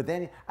 But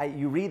then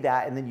you read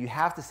that, and then you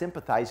have to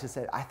sympathize. You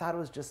said, I thought it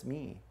was just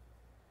me.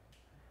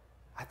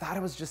 I thought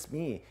it was just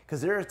me.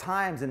 Because there are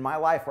times in my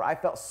life where I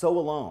felt so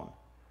alone.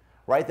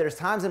 Right? There's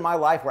times in my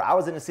life where I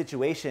was in a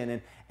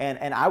situation,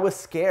 and I was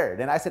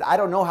scared. And I said, I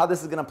don't know how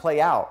this is going to play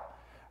out.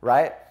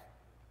 Right?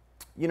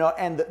 You know,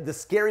 and the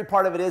scary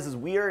part of it is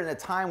we are in a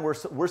time where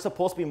we're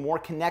supposed to be more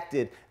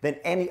connected than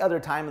any other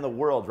time in the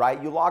world,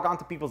 right? You log on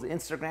to people's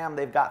Instagram,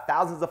 they've got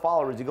thousands of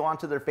followers. You go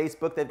onto their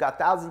Facebook, they've got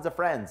thousands of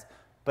friends,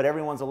 but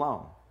everyone's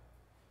alone.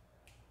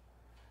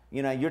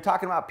 You know, you're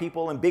talking about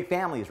people in big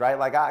families, right?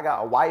 Like I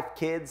got a wife,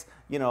 kids,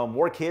 you know,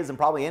 more kids than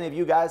probably any of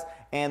you guys,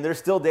 and there's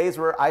still days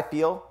where I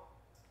feel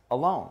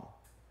alone.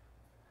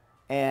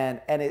 And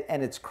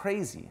it's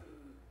crazy.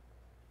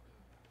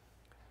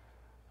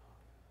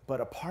 But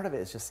a part of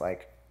it is just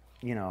like,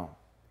 you know,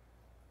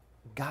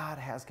 God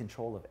has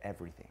control of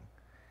everything.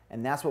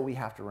 And that's what we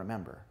have to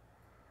remember,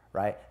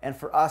 right? And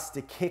for us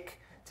to kick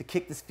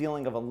this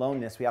feeling of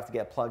aloneness, we have to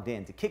get plugged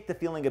in. To kick the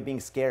feeling of being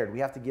scared, we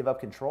have to give up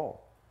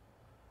control,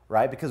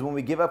 right? Because when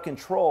we give up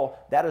control,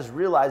 that is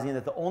realizing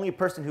that the only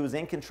person who is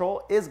in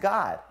control is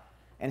God.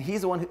 And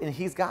he's the one and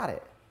he's got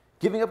it.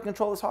 Giving up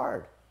control is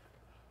hard.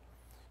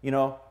 You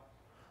know,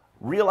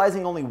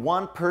 realizing only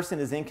one person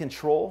is in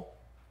control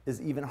is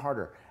even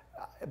harder.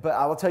 But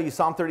I will tell you,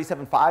 Psalm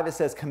 37:5, it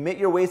says, commit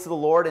your ways to the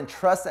Lord and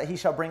trust that he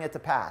shall bring it to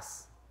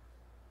pass.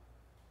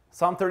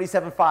 Psalm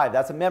 37:5,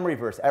 that's a memory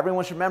verse.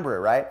 Everyone should remember it,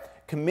 right?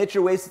 Commit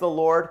your ways to the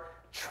Lord,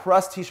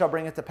 trust he shall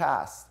bring it to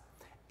pass.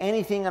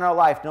 Anything in our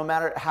life, no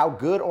matter how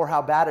good or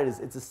how bad it is,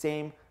 it's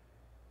the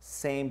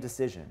same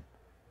decision,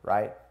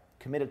 right?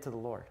 Commit it to the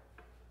Lord.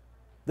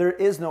 There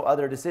is no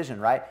other decision,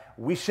 right?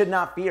 We should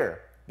not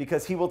fear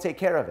because he will take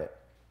care of it.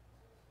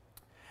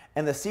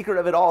 And the secret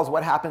of it all is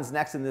what happens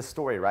next in this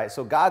story, right?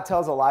 So God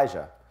tells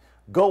Elijah,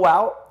 go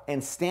out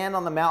and stand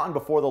on the mountain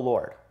before the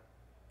Lord.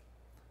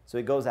 So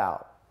he goes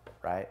out,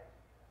 right?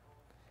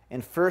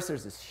 And first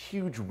there's this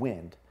huge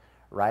wind,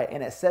 right?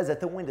 And it says that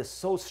the wind is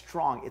so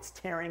strong, it's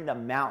tearing the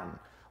mountain,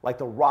 like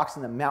the rocks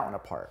in the mountain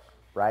apart,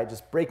 right?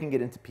 Just breaking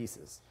it into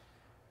pieces,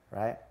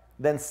 right?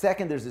 Then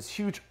second, there's this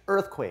huge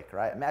earthquake,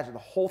 right? Imagine the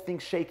whole thing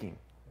shaking.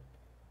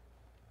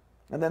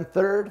 And then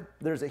third,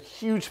 there's a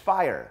huge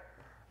fire,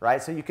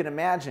 right? So you can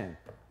imagine,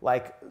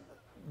 like,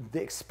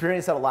 the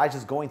experience that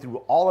Elijah's going through,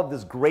 all of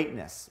this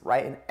greatness,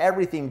 right? And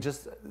everything,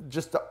 just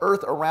the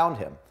earth around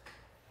him.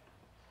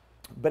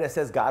 But it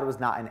says God was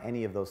not in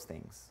any of those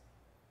things.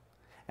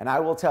 And I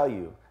will tell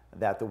you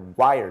that the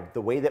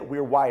way that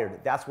we're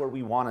wired, that's where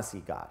we want to see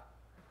God.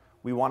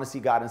 We want to see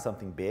God in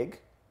something big.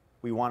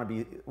 We want to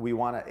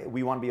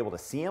be able to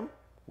see him.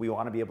 We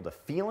want to be able to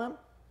feel him.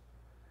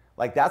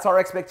 Like, that's our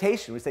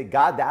expectation. We say,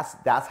 God,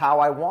 that's how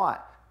I want.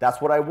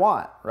 That's what I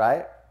want,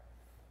 right?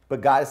 But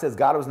God says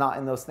God was not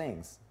in those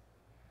things.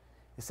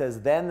 It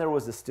says, then there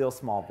was a still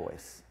small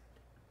voice.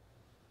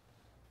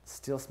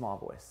 Still small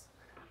voice.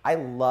 I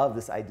love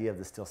this idea of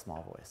the still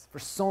small voice for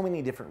so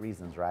many different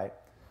reasons, right?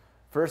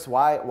 First,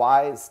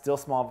 why still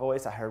small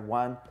voice? I heard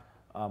one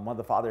of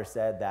the fathers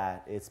said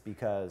that it's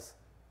because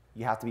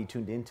you have to be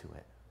tuned into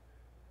it,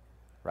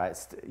 right?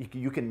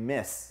 You can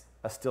miss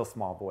a still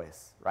small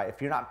voice, right?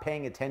 If you're not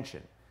paying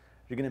attention,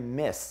 You're going to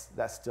miss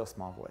that still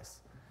small voice.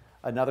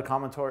 Another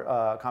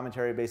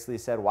commentary basically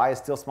said, why a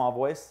still small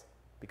voice?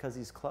 Because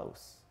he's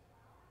close.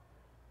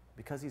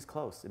 Because he's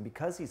close. And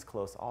because he's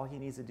close, all he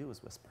needs to do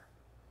is whisper.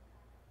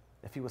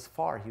 If he was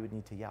far, he would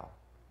need to yell.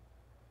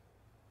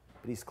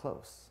 But he's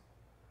close.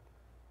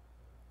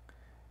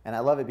 And I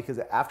love it because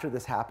after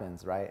this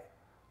happens, right,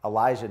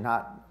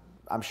 Elijah,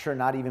 I'm sure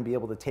not even be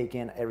able to take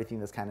in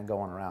everything that's kind of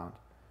going around,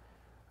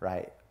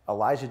 right?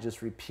 Elijah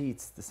just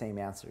repeats the same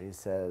answer. He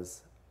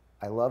says,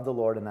 I love the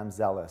Lord and I'm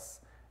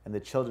zealous, and the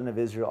children of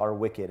Israel are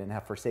wicked and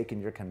have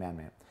forsaken your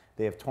commandment.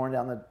 They have torn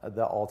down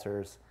the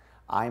altars.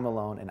 I'm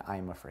alone and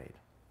I'm afraid.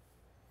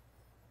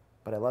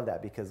 But I love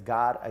that because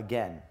God,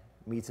 again,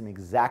 meets him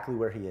exactly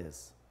where he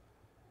is.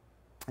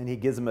 And he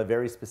gives him a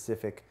very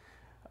specific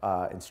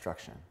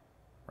instruction,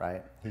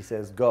 right? He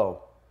says,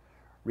 go,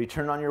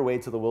 return on your way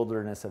to the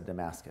wilderness of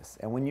Damascus.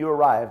 And when you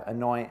arrive,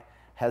 anoint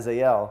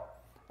Hazael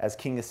as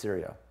king of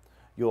Syria.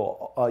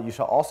 You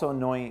shall also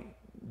anoint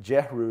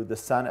Jehu, the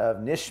son of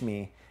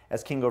Nishmi,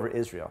 as king over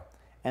Israel.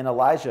 And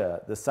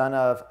Elijah, the son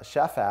of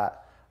Shaphat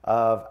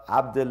of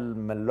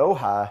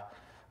Abdul-Meloha,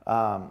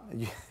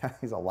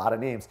 he's a lot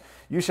of names,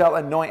 you shall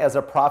anoint as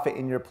a prophet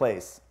in your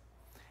place.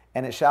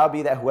 And it shall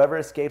be that whoever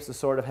escapes the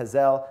sword of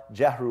Hazael,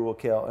 Jehu will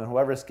kill, and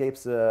whoever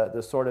escapes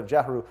the sword of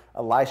Jehu,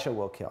 Elisha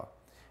will kill.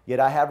 Yet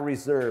I have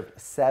reserved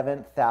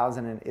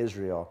 7,000 in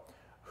Israel,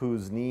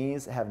 whose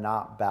knees have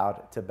not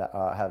bowed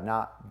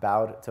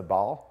to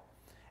Baal,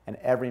 and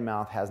every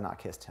mouth has not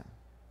kissed him.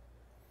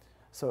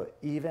 So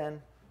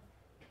even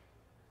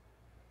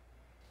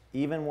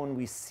when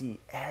we see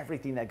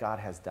everything that God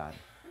has done,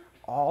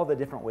 all the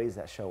different ways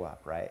that show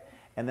up, right?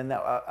 And then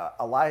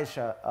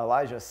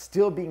Elijah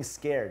still being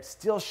scared,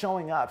 still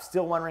showing up,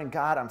 still wondering,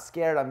 God, I'm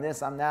scared, I'm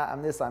this, I'm that,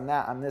 I'm this, I'm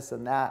that, I'm this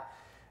and that.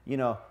 You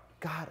know,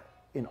 God,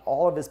 in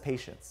all of his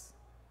patience,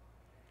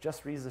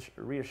 just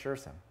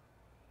reassures him,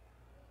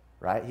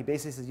 right? He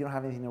basically says, you don't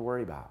have anything to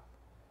worry about,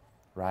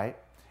 right?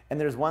 And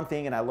there's one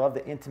thing, and I love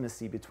the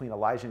intimacy between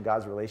Elijah and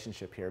God's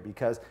relationship here,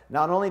 because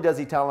not only does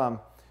he tell him,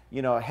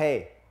 you know,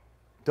 hey,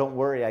 don't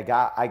worry, I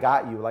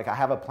got you, like I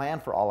have a plan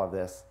for all of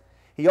this.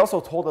 He also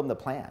told him the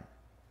plan.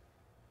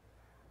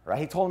 Right?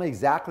 He told him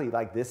exactly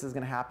like this is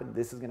going to happen,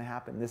 this is going to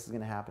happen, this is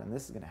going to happen, and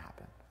this is going to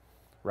happen.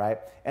 Right?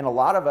 And a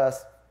lot of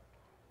us,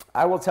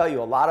 I will tell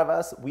you, a lot of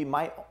us, we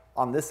might,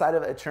 on this side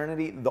of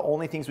eternity, the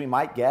only things we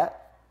might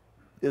get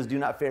is do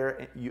not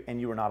fear and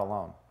you are not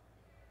alone.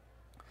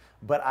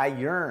 But I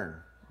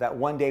yearn that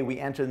one day we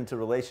enter into a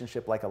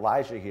relationship like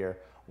Elijah here,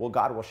 well,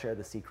 God will share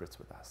the secrets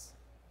with us.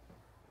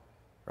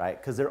 Right?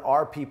 Because there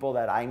are people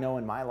that I know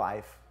in my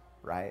life,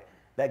 right,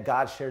 that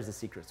God shares the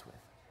secrets with.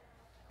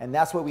 And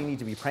that's what we need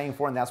to be praying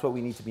for, and that's what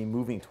we need to be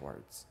moving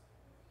towards.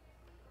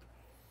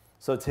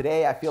 So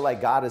today, I feel like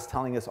God is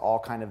telling us all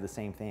kind of the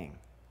same thing,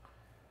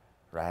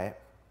 right?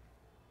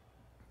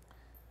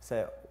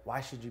 So why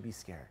should you be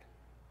scared?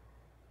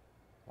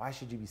 Why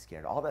should you be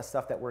scared? All that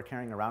stuff that we're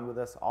carrying around with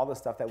us, all the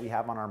stuff that we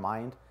have on our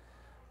mind,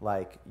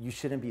 like, you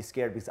shouldn't be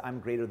scared because I'm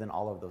greater than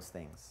all of those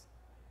things.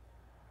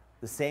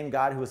 The same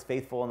God who was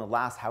faithful in the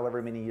last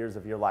however many years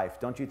of your life,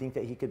 don't you think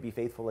that he could be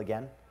faithful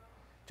again?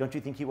 Don't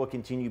you think he will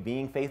continue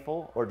being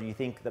faithful? Or do you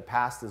think the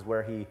past is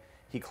where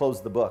he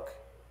closed the book?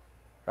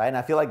 Right? And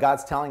I feel like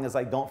God's telling us,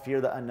 like, don't fear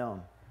the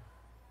unknown.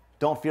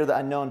 Don't fear the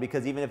unknown,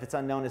 because even if it's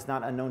unknown, it's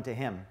not unknown to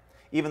him.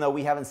 Even though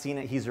we haven't seen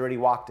it, he's already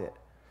walked it.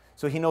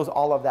 So he knows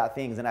all of that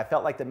things. And I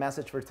felt like the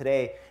message for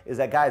today is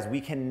that, guys, we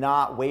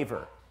cannot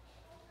waver.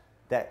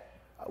 That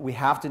we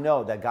have to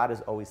know that God is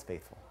always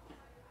faithful.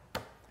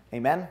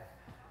 Amen?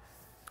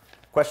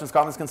 Questions,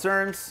 comments,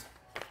 concerns?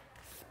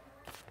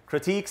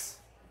 Critiques?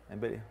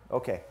 Anybody?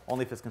 Okay,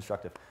 only if it's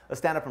constructive. Let's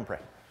stand up and pray.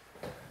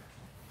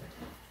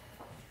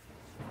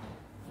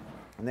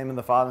 In the name of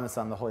the Father, and the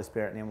Son, and the Holy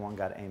Spirit, in the name of one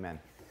God, amen.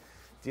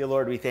 Dear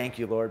Lord, we thank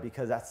you, Lord,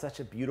 because that's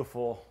such a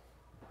beautiful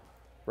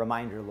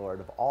reminder, Lord,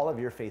 of all of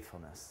your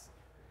faithfulness.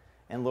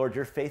 And Lord,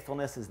 your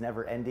faithfulness is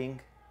never ending.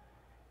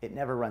 It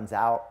never runs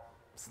out.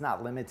 It's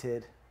not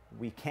limited.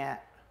 We can't,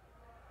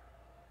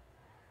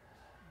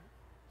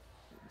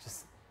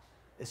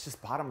 it's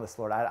just bottomless,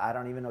 Lord. I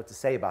don't even know what to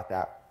say about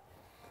that.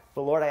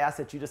 But Lord, I ask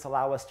that you just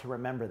allow us to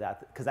remember that,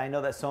 because I know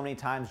that so many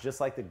times,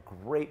 just like the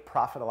great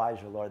prophet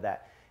Elijah, Lord,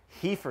 that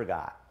he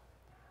forgot,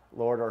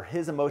 Lord, or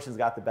his emotions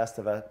got the best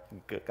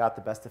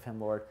of him,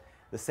 Lord,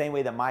 the same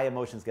way that my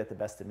emotions get the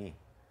best of me.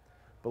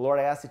 But Lord,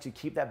 I ask that you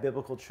keep that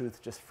biblical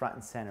truth just front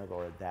and center,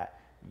 Lord,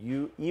 that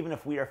you, even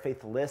if we are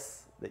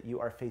faithless, that you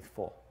are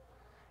faithful,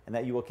 and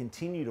that you will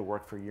continue to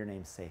work for your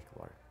name's sake,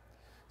 Lord.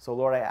 So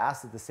Lord, I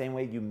ask that the same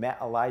way you met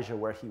Elijah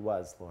where he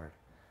was, Lord,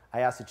 I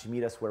ask that you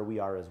meet us where we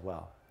are as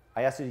well.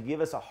 I ask that you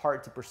give us a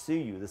heart to pursue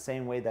you the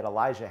same way that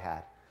Elijah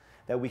had,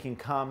 that we can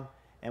come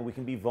and we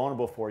can be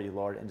vulnerable for you,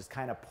 Lord, and just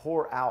kind of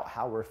pour out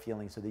how we're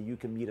feeling so that you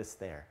can meet us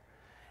there.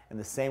 In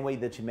the same way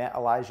that you met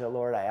Elijah,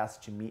 Lord, I ask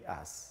that you meet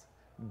us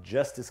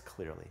just as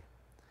clearly.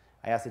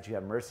 I ask that you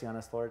have mercy on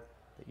us, Lord,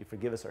 that you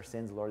forgive us our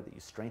sins, Lord, that you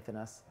strengthen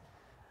us,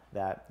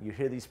 that you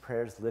hear these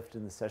prayers lifted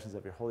in the sessions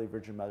of your Holy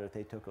Virgin Mother,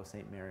 Theotokos,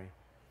 Saint Mary.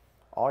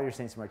 All your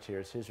saints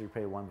martyrs, here's we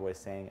pray one voice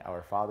saying,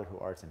 Our Father who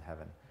art in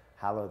heaven,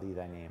 hallowed be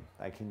thy name.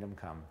 Thy kingdom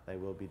come, thy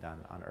will be done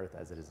on earth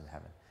as it is in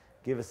heaven.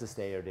 Give us this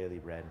day our daily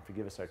bread, and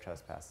forgive us our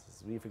trespasses,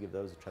 as we forgive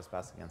those who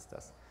trespass against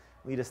us.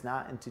 Lead us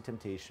not into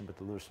temptation, but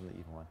deliver us from the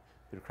evil one.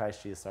 Through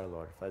Christ Jesus our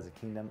Lord, for thy is the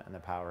kingdom and the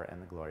power and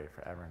the glory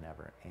forever and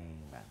ever.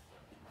 Amen.